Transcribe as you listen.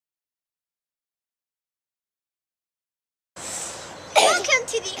Welcome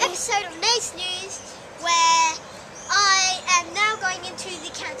to the episode of Nate's News, where I am now going into the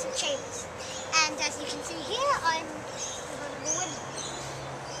council chambers. And as you can see here, I'm in front of a window.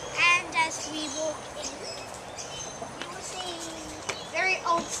 And as we walk in, you will see very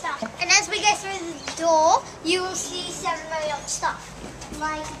old stuff. And as we go through the door, you will see some very old stuff.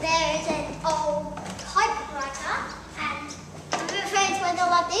 Like there's an old typewriter, and remember friends when they're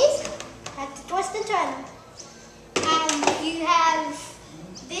like these? Have to twist and turn. And you have,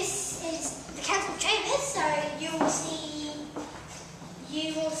 this is the council chambers, so you will see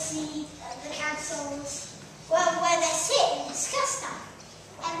the councils, well, where they sit and discuss stuff.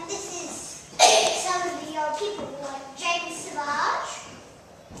 And this is some of the old people, like James Savage,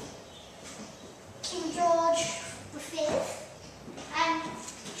 King George V, and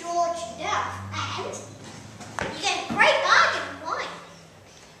George Duff. And you get a great bargain of wine.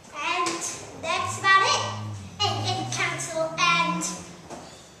 And that's about it. In council, and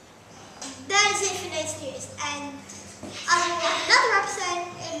that is it for Nate's News, and I will have another episode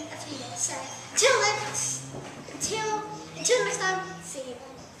in a few days, so until next time, see you.